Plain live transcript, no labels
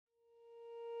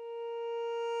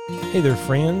Hey there,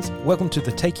 friends. Welcome to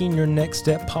the Taking Your Next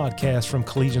Step podcast from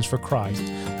Collegians for Christ.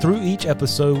 Through each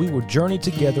episode, we will journey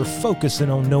together focusing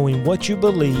on knowing what you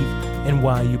believe and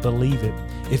why you believe it.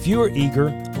 If you are eager,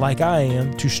 like I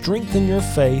am, to strengthen your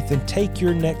faith and take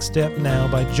your next step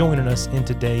now by joining us in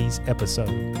today's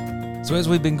episode. So as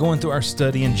we've been going through our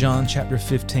study in John chapter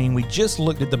 15, we just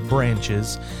looked at the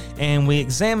branches and we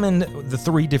examined the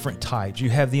three different types. You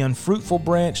have the unfruitful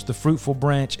branch, the fruitful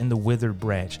branch, and the withered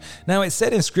branch. Now it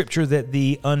said in Scripture that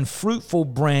the unfruitful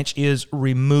branch is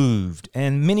removed.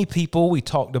 And many people we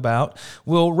talked about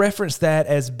will reference that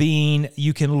as being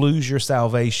you can lose your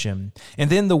salvation. And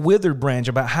then the withered branch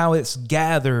about how it's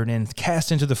gathered and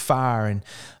cast into the fire.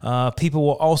 And people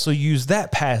will also use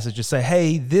that passage to say,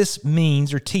 hey, this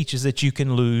means or teaches that you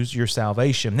can lose your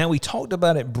salvation. Now, we talked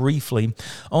about it briefly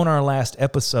on our last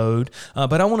episode,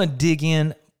 but I want to dig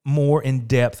in more in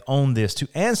depth on this to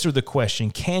answer the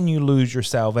question, can you lose your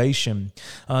salvation?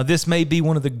 This may be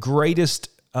one of the greatest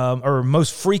or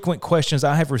most frequent questions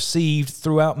I have received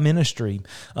throughout ministry,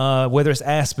 whether it's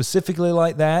asked specifically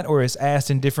like that or it's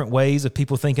asked in different ways of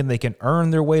people thinking they can earn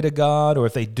their way to God, or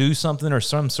if they do something or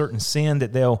some certain sin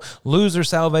that they'll lose their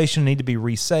salvation, need to be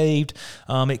resaved.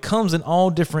 It comes in all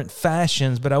different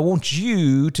fashions, but I want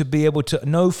you to be able to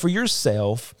know for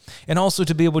yourself and also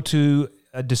to be able to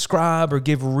describe or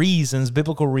give reasons,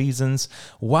 biblical reasons,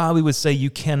 why we would say you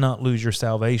cannot lose your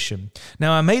salvation.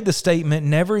 Now, I made the statement,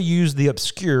 never use the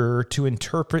obscure to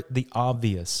interpret the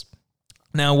obvious.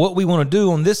 Now, what we want to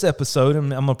do on this episode,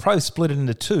 and I'm going to probably split it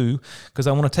into two because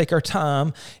I want to take our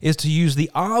time, is to use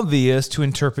the obvious to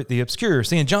interpret the obscure.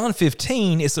 See, in John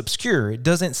 15, it's obscure. It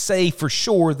doesn't say for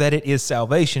sure that it is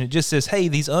salvation. It just says, hey,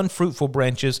 these unfruitful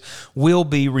branches will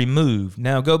be removed.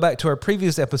 Now, go back to our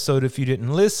previous episode if you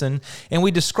didn't listen, and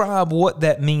we describe what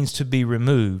that means to be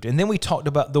removed. And then we talked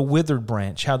about the withered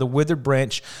branch, how the withered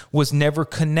branch was never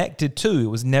connected to, it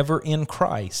was never in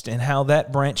Christ, and how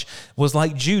that branch was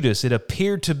like Judas. It appeared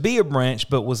to be a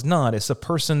branch, but was not. It's a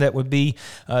person that would be,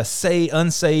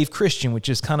 unsaved Christian, which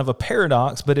is kind of a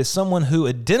paradox, but it's someone who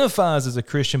identifies as a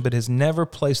Christian, but has never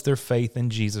placed their faith in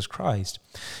Jesus Christ.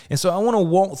 And so I want to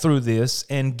walk through this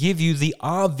and give you the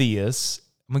obvious.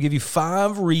 I'm going to give you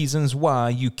 5 reasons why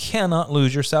you cannot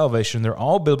lose your salvation. They're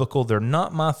all biblical. They're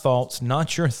not my thoughts,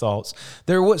 not your thoughts.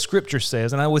 They're what Scripture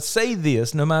says. And I would say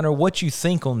this, no matter what you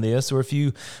think on this, or if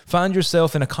you find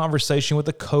yourself in a conversation with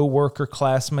a coworker,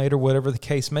 classmate, or whatever the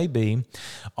case may be,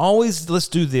 always let's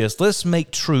do this. Let's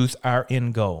make truth our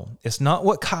end goal. It's not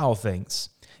what Kyle thinks.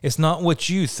 It's not what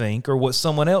you think or what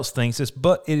someone else thinks,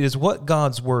 but it is what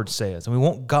God's Word says. And we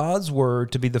want God's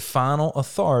Word to be the final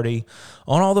authority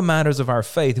on all the matters of our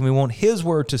faith, and we want His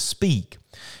Word to speak.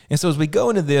 And so as we go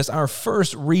into this, our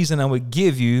first reason I would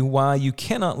give you why you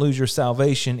cannot lose your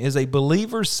salvation is a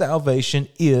believer's salvation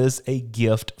is a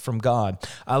gift from God.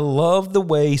 I love the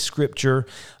way Scripture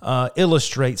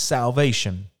illustrates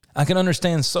salvation. I can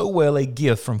understand so well a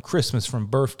gift from Christmas, from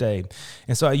birthday.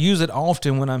 And so I use it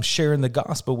often when I'm sharing the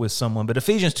gospel with someone. But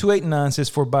Ephesians 2:8-9 says,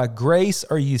 "For by grace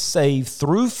are you saved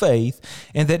through faith,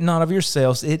 and that not of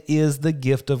yourselves, it is the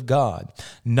gift of God,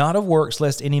 not of works,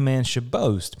 lest any man should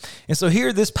boast." And so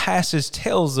here this passage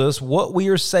tells us what we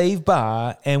are saved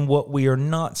by and what we are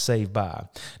not saved by.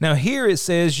 Now here it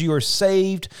says you are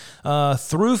saved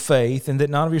through faith, and that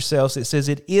not of yourselves. It says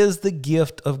it is the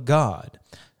gift of God.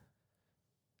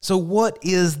 So what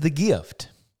is the gift?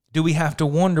 Do we have to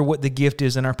wonder what the gift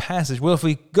is in our passage? Well, if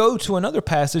we go to another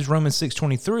passage, Romans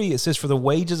 6:23, it says, "For the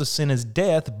wages of sin is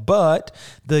death, but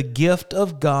the gift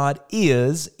of God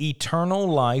is eternal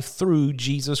life through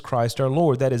Jesus Christ our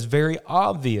Lord." That is very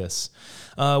obvious.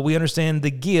 We understand the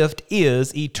gift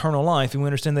is eternal life, and we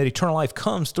understand that eternal life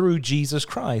comes through Jesus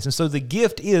Christ. And so the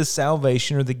gift is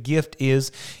salvation, or the gift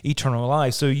is eternal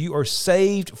life. So you are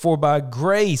saved, for by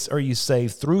grace are you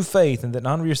saved through faith, and that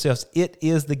not of yourselves. It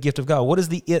is the gift of God. What is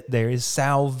the it there? Is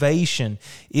salvation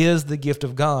is the gift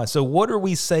of God. So what are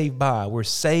we saved by? We're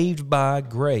saved by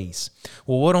grace.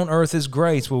 Well, what on earth is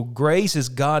grace? Well, grace is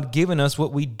God giving us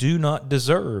what we do not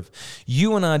deserve.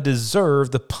 You and I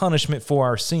deserve the punishment for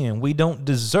our sin. We don't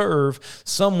deserve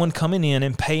someone coming in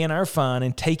and paying our fine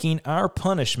and taking our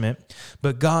punishment,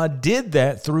 but God did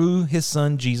that through His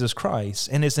Son, Jesus Christ.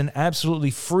 And it's an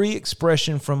absolutely free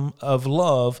expression of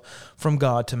love from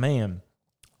God to man.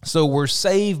 So we're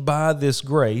saved by this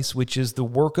grace, which is the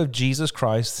work of Jesus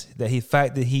Christ, the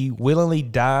fact that He willingly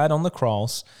died on the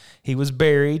cross, He was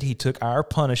buried, He took our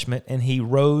punishment, and He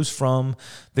rose from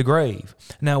the grave.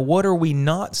 Now, what are we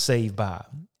not saved by?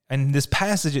 And this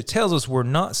passage, it tells us we're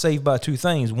not saved by two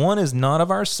things. One is not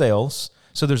of ourselves,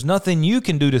 So there's nothing you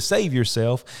can do to save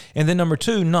yourself. And then number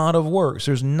two, not of works.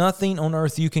 There's nothing on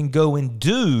earth you can go and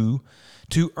do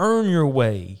to earn your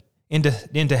way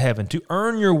into heaven, to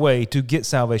earn your way to get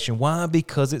salvation. Why?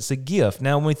 Because it's a gift.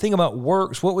 Now, when we think about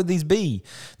works, what would these be?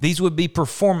 These would be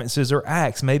performances or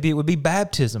acts. Maybe it would be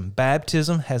baptism.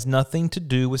 Baptism has nothing to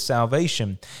do with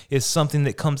salvation. It's something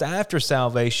that comes after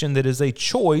salvation that is a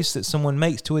choice that someone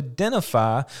makes to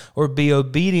identify or be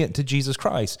obedient to Jesus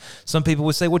Christ. Some people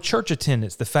would say, well, church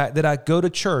attendance, the fact that I go to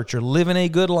church or live in a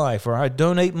good life or I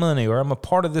donate money or I'm a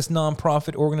part of this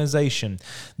nonprofit organization.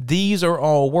 These are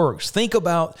all works. Think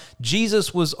about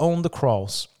Jesus was on the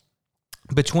cross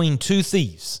between two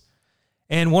thieves,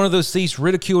 and one of those thieves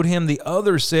ridiculed him. The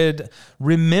other said,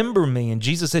 remember me. And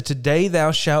Jesus said, today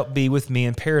thou shalt be with me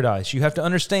in paradise. You have to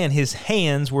understand, his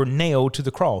hands were nailed to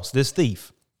the cross, this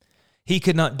thief. He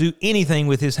could not do anything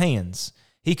with his hands.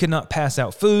 He could not pass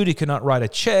out food. He could not write a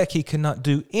check. He could not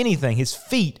do anything. His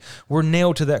feet were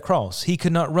nailed to that cross. He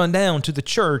could not run down to the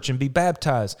church and be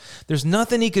baptized. There's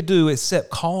nothing he could do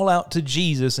except call out to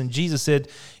Jesus. And Jesus said,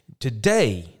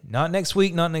 today, not next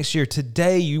week, not next year,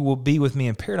 today you will be with me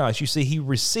in paradise. You see, he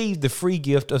received the free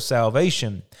gift of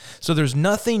salvation. So there's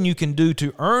nothing you can do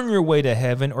to earn your way to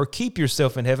heaven or keep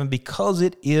yourself in heaven because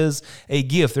it is a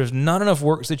gift. There's not enough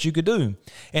works that you could do.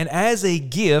 And as a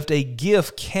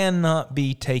gift cannot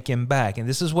be taken back. And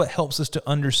this is what helps us to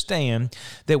understand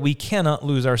that we cannot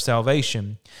lose our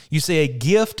salvation. You see, a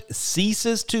gift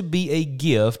ceases to be a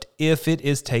gift if it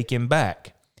is taken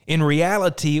back. In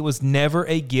reality, it was never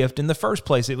a gift in the first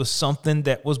place. It was something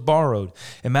that was borrowed.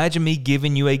 Imagine me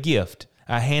giving you a gift.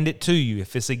 I hand it to you.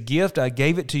 If it's a gift, I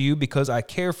gave it to you because I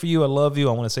care for you. I love you.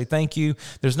 I want to say thank you.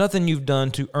 There's nothing you've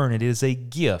done to earn it. It is a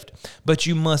gift, but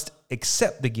you must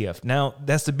accept the gift. Now,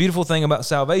 that's the beautiful thing about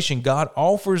salvation. God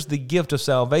offers the gift of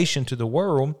salvation to the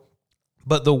world.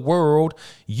 But the world,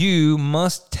 you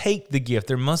must take the gift.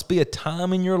 There must be a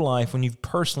time in your life when you've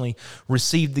personally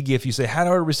received the gift. You say, how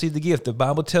do I receive the gift? The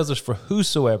Bible tells us, for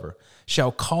whosoever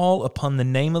shall call upon the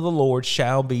name of the Lord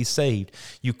shall be saved.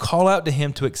 You call out to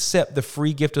him to accept the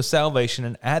free gift of salvation,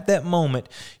 and at that moment,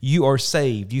 you are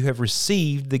saved. You have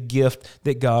received the gift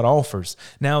that God offers.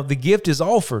 Now, the gift is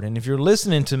offered, and if you're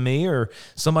listening to me or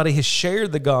somebody has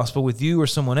shared the gospel with you or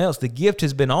someone else, the gift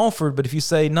has been offered, but if you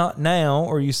say not now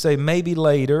or you say maybe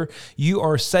later, you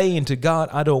are saying to God,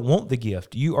 I don't want the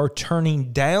gift. You are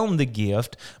turning down the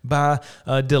gift by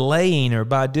delaying or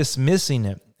by dismissing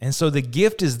it. And so the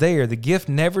gift is there. The gift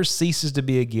never ceases to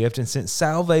be a gift. And since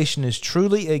salvation is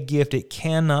truly a gift, it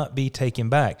cannot be taken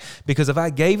back. Because if I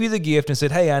gave you the gift and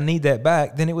said, hey, I need that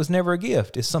back, then it was never a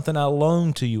gift. It's something I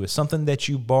loaned to you. It's something that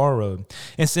you borrowed.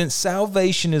 And since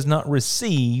salvation is not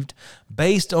received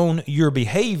based on your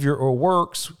behavior or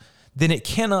works, then it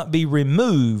cannot be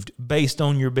removed based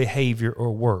on your behavior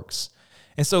or works.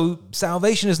 And so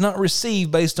salvation is not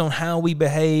received based on how we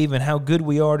behave and how good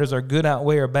we are. Does our good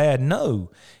outweigh our bad?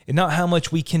 No. And not how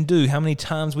much we can do, how many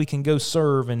times we can go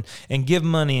serve and give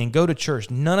money and go to church.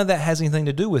 None of that has anything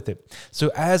to do with it. So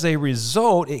as a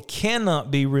result, it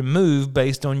cannot be removed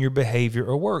based on your behavior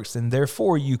or works. And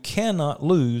therefore, you cannot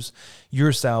lose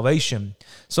your salvation.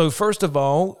 So first of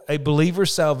all, a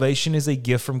believer's salvation is a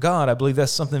gift from God. I believe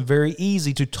that's something very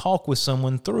easy to talk with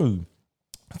someone through.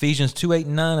 Ephesians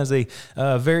 2:8-9 is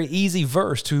a very easy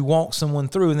verse to walk someone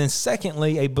through. And then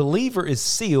secondly, a believer is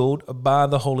sealed by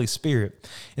the Holy Spirit.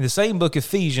 In the same book,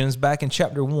 Ephesians, back in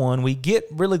chapter 1, we get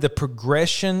really the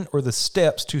progression or the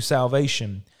steps to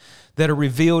salvation that are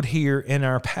revealed here in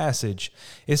our passage.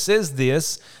 It says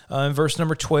this in verse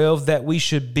number 12, that we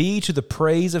should be to the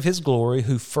praise of his glory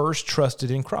who first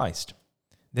trusted in Christ.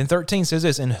 Then 13 says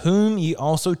this, in whom ye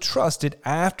also trusted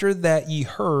after that ye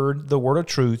heard the word of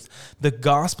truth, the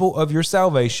gospel of your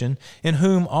salvation, in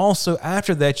whom also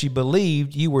after that ye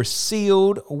believed, ye were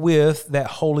sealed with that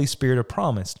Holy Spirit of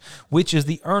promise, which is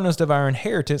the earnest of our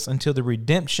inheritance until the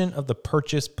redemption of the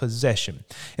purchased possession.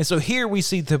 And so here we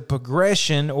see the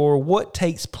progression or what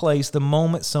takes place the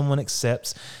moment someone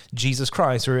accepts Jesus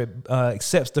Christ or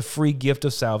accepts the free gift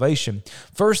of salvation.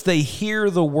 First, they hear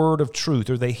the word of truth,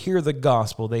 or they hear the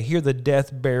gospel. They hear the death,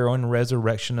 burial, and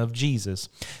resurrection of Jesus.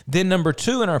 Then number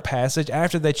 2 in our passage,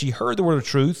 after that ye heard the word of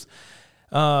truth,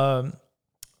 after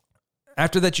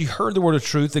After that, you heard the word of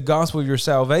truth, the gospel of your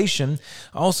salvation.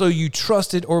 Also, you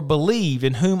trusted or believed,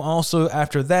 in whom also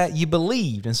after that you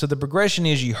believed. And so the progression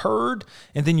is you heard,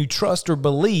 and then you trust or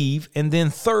believe, and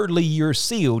then thirdly, you're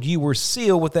sealed. You were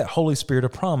sealed with that Holy Spirit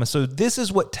of promise. So this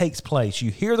is what takes place. You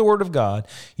hear the word of God,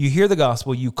 you hear the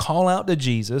gospel, you call out to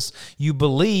Jesus, you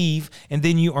believe, and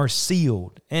then you are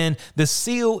sealed. And the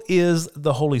seal is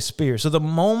the Holy Spirit. So the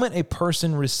moment a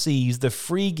person receives the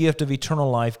free gift of eternal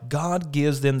life, God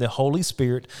gives them the Holy Spirit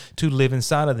to live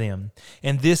inside of them.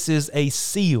 And this is a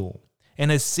seal. And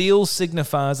a seal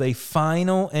signifies a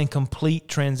final and complete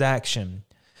transaction.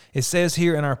 It says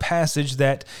here in our passage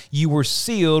that you were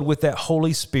sealed with that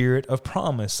Holy Spirit of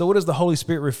promise. So what does the Holy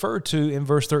Spirit refer to in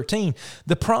verse 13?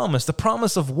 The promise. The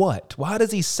promise of what? Why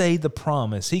does he say the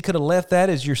promise? He could have left that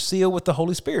as you're sealed with the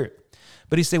Holy Spirit.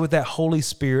 But he said with that Holy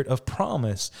Spirit of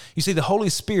promise. You see, the Holy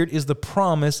Spirit is the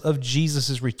promise of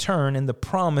Jesus' return and the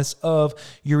promise of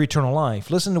your eternal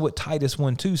life. Listen to what Titus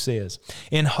 1:2 says.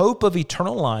 In hope of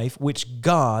eternal life, which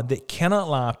God that cannot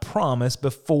lie promised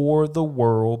before the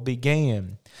world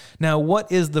began. Now, what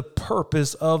is the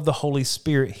purpose of the Holy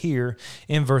Spirit here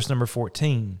in verse number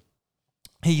 14?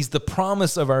 He's the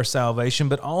promise of our salvation,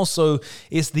 but also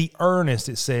it's the earnest,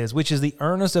 it says, which is the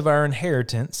earnest of our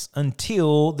inheritance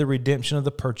until the redemption of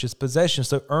the purchased possession.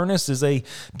 So earnest is a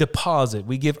deposit.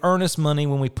 We give earnest money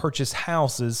when we purchase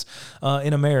houses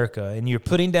in America, and you're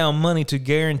putting down money to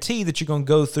guarantee that you're going to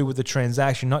go through with the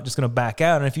transaction, not just going to back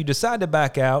out. And if you decide to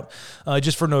back out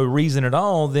just for no reason at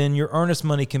all, then your earnest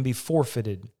money can be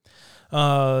forfeited.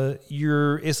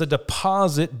 It's a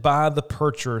deposit by the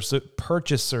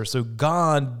purchaser. So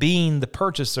God, being the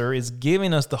purchaser, is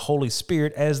giving us the Holy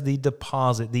Spirit as the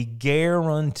deposit, the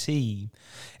guarantee.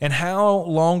 And how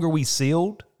long are we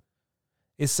sealed?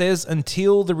 It says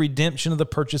until the redemption of the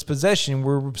purchased possession.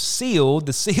 We're sealed.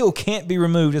 The seal can't be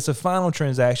removed. It's a final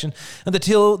transaction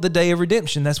until the day of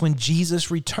redemption. That's when Jesus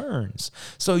returns.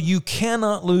 So you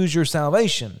cannot lose your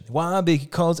salvation. Why?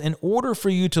 Because in order for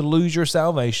you to lose your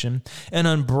salvation, an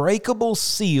unbreakable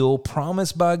seal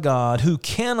promised by God who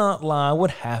cannot lie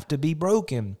would have to be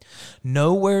broken.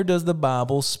 Nowhere does the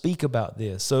Bible speak about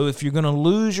this. So if you're going to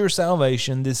lose your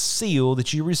salvation, this seal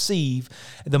that you receive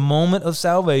at the moment of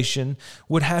salvation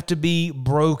would have to be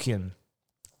broken.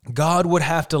 God would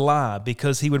have to lie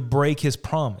because he would break his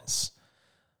promise.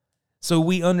 So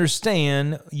we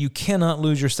understand you cannot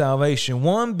lose your salvation.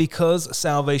 One, because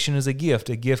salvation is a gift.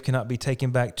 A gift cannot be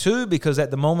taken back. Two, because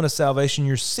at the moment of salvation,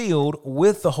 you're sealed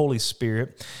with the Holy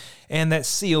Spirit, and that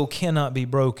seal cannot be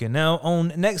broken. Now,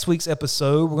 on next week's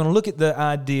episode, we're going to look at the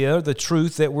idea, the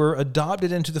truth that we're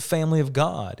adopted into the family of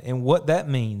God and what that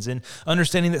means, and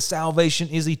understanding that salvation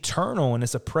is eternal and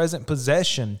it's a present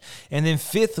possession. And then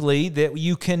fifthly, that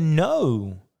you can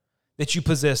know that you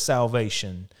possess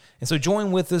salvation. And so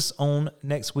join with us on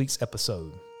next week's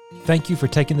episode. Thank you for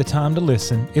taking the time to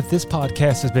listen. If this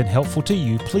podcast has been helpful to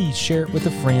you, please share it with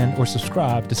a friend or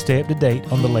subscribe to stay up to date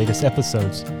on the latest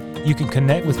episodes. You can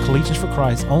connect with Collegians for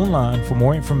Christ online for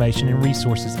more information and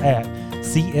resources at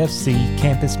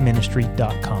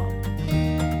cfccampusministry.com.